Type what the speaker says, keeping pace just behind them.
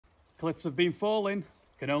Cliffs have been falling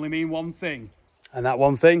can only mean one thing. And that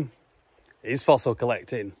one thing is fossil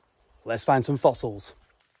collecting. Let's find some fossils.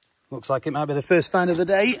 Looks like it might be the first find of the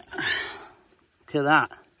day. Look at that.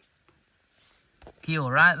 Keel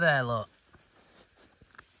right there, look.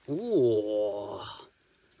 Oh,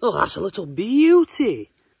 that's a little beauty.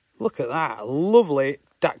 Look at that, lovely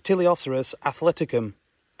Dactyloceros athleticum.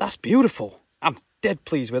 That's beautiful. I'm dead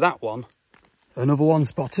pleased with that one. Another one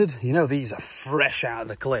spotted. You know, these are fresh out of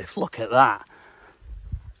the cliff. Look at that.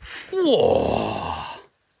 Whoa,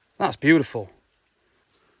 that's beautiful.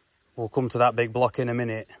 We'll come to that big block in a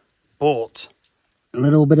minute. But a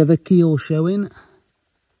little bit of a keel showing.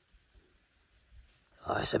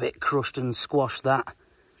 Oh, it's a bit crushed and squashed, that.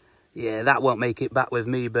 Yeah, that won't make it back with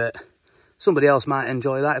me, but somebody else might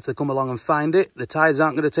enjoy that if they come along and find it. The tides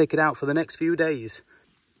aren't going to take it out for the next few days.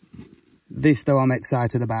 This, though, I'm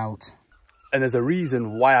excited about. And there's a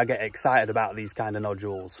reason why I get excited about these kind of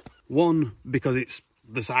nodules. One, because it's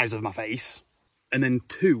the size of my face. And then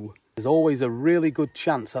two, there's always a really good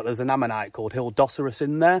chance that there's an ammonite called Hildoceros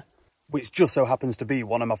in there, which just so happens to be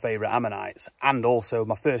one of my favourite ammonites, and also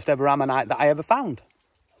my first ever ammonite that I ever found.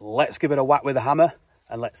 Let's give it a whack with a hammer,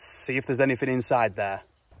 and let's see if there's anything inside there.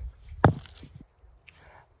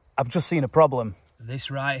 I've just seen a problem.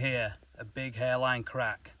 This right here, a big hairline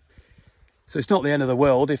crack. So it's not the end of the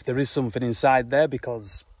world if there is something inside there,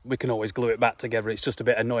 because we can always glue it back together. It's just a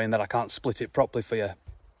bit annoying that I can't split it properly for you.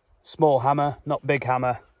 Small hammer, not big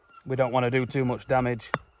hammer. We don't want to do too much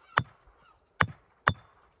damage.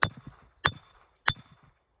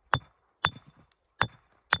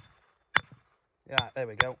 Yeah, there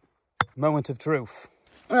we go. Moment of truth.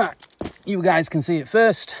 All right, you guys can see it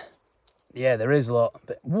first. Yeah, there is a lot.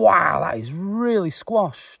 But wow, that is really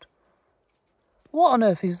squashed. What on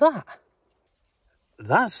earth is that?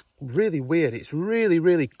 That's really weird. It's really,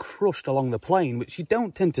 really crushed along the plane, which you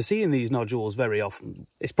don't tend to see in these nodules very often.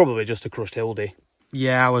 It's probably just a crushed hildy.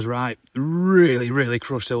 Yeah, I was right. Really, really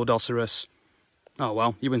crushed Hildoceros. Oh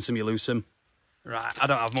well, you win some, you lose some. Right, I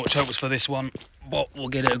don't have much hopes for this one, but we'll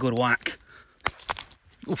get it a good whack.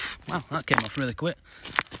 Oof, wow, that came off really quick.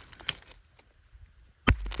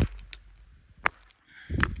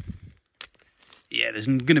 Yeah, there's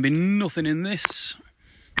going to be nothing in this.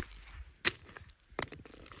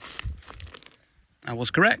 I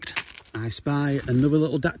was correct. I spy another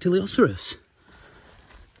little Dactyloceros.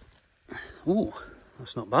 Oh,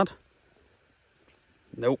 that's not bad.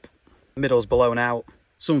 Nope. Middle's blown out.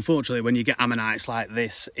 So unfortunately, when you get ammonites like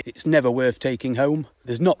this, it's never worth taking home.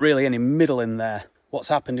 There's not really any middle in there. What's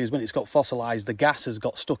happened is when it's got fossilised, the gas has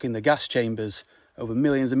got stuck in the gas chambers over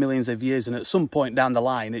millions and millions of years, and at some point down the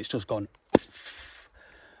line, it's just gone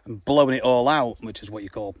and blown it all out, which is what you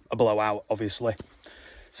call a blowout, obviously.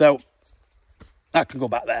 So that can go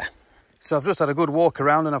back there. So I've just had a good walk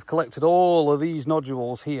around and I've collected all of these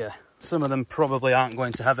nodules here. Some of them probably aren't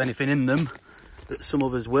going to have anything in them, but some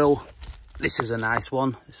others will. This is a nice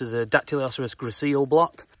one. This is a Dactyloceros gracile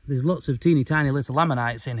block. There's lots of teeny tiny little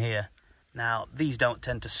ammonites in here. Now, these don't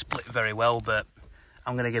tend to split very well, but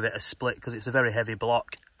I'm going to give it a split because it's a very heavy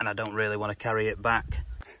block and I don't really want to carry it back.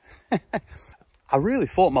 I really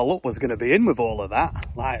thought my luck was going to be in with all of that.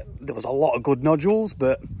 Like, there was a lot of good nodules,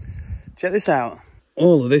 but check this out.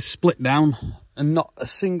 All of this split down and not a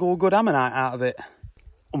single good ammonite out of it.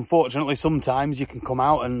 Unfortunately, sometimes you can come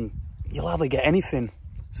out and you'll hardly get anything.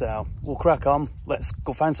 So we'll crack on. Let's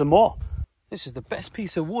go find some more. This is the best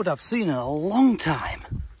piece of wood I've seen in a long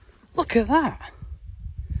time. Look at that.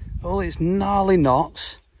 All its gnarly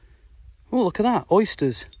knots. Oh, look at that.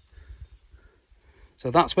 Oysters. So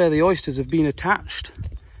that's where the oysters have been attached.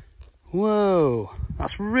 Whoa,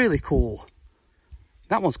 that's really cool.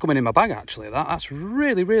 That one's coming in my bag, actually. That's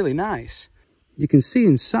really, really nice. You can see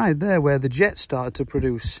inside there where the jet started to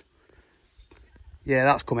produce. Yeah,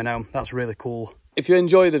 that's coming home. That's really cool. If you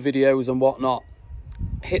enjoy the videos and whatnot,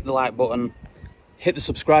 hit the like button, hit the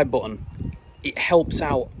subscribe button. It helps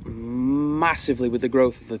out massively with the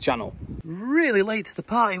growth of the channel. Really late to the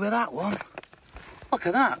party with that one. Look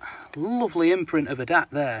at that. Lovely imprint of a dat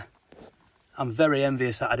there. I'm very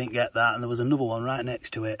envious that I didn't get that, and there was another one right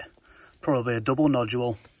next to it. Probably a double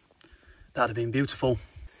nodule. That'd have been beautiful.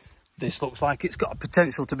 This looks like it's got a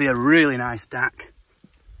potential to be a really nice DAC.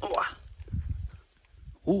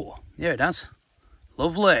 Oh, yeah, it has.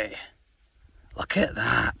 Lovely. Look at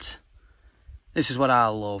that. This is what I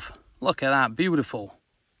love. Look at that, beautiful.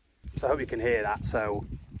 So I hope you can hear that. So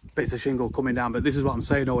bits of shingle coming down, but this is what I'm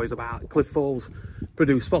saying always about cliff falls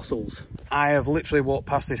produce fossils. I have literally walked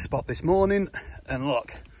past this spot this morning, and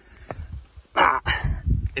look, that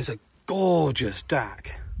is a gorgeous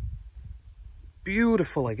DAC.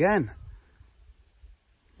 Beautiful again.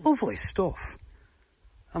 Lovely stuff.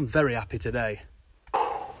 I'm very happy today.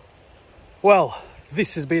 Well,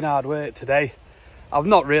 this has been hard work today. I've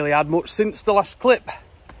not really had much since the last clip.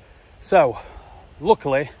 So,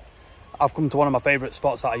 luckily, I've come to one of my favourite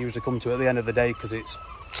spots that I usually come to at the end of the day because it's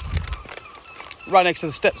right next to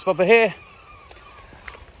the steps over here.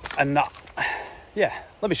 And that, yeah,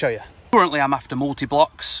 let me show you. Currently, I'm after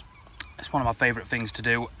multi-blocks. It's one of my favourite things to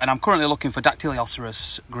do. And I'm currently looking for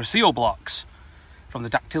Dactylioceras gracile blocks from the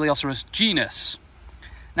Dactylioceras genus.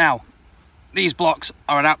 Now, these blocks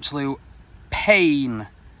are an absolute pain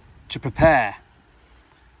to prepare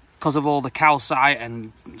because of all the calcite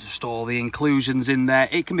and just all the inclusions in there.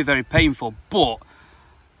 It can be very painful, but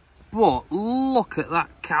look at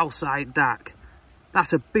that calcite dac.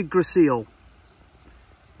 That's a big gracile.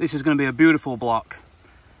 This is going to be a beautiful block,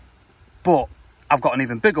 but I've got an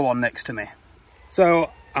even bigger one next to me. So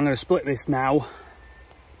I'm going to split this now,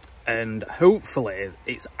 and hopefully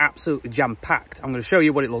it's absolutely jam-packed. I'm going to show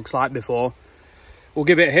you what it looks like before. We'll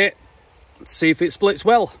give it a hit, see if it splits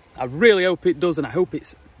well. I really hope it does, and I hope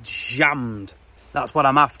it's jammed. That's what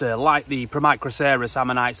I'm after, like the Promicroceras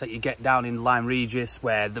ammonites that you get down in Lyme Regis,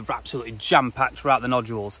 where they're absolutely jam-packed throughout the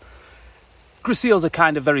nodules. Graciles are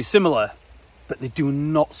kind of very similar, but they do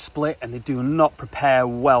not split and they do not prepare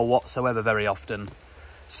well whatsoever very often.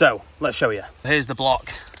 So, let's show you. Here's the block.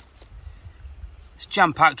 It's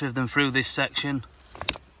jam-packed with them through this section.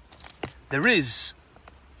 There is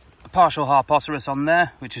a partial Harpoceras on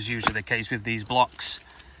there, which is usually the case with these blocks.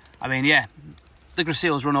 I mean, yeah, the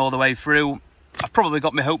graciles run all the way through. I've probably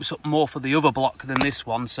got my hopes up more for the other block than this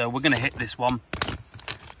one, so we're going to hit this one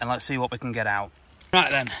and let's see what we can get out.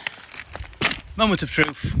 Right then, moment of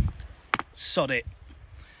truth. Sod it.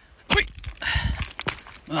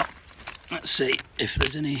 Well, let's see if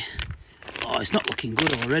there's any. Oh, it's not looking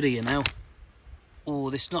good already, you know. Oh,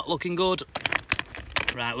 this is not looking good.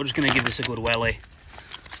 Right, we're just going to give this a good welly.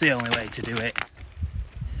 It's the only way to do it.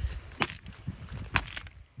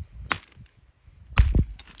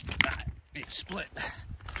 Right, it's split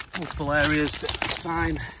multiple areas, but that's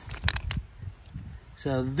fine.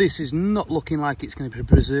 So this is not looking like it's going to be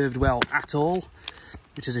preserved well at all,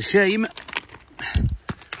 which is a shame.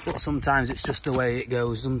 But sometimes it's just the way it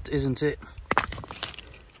goes, isn't it?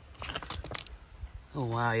 Oh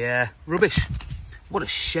wow, yeah. Rubbish. What a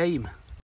shame.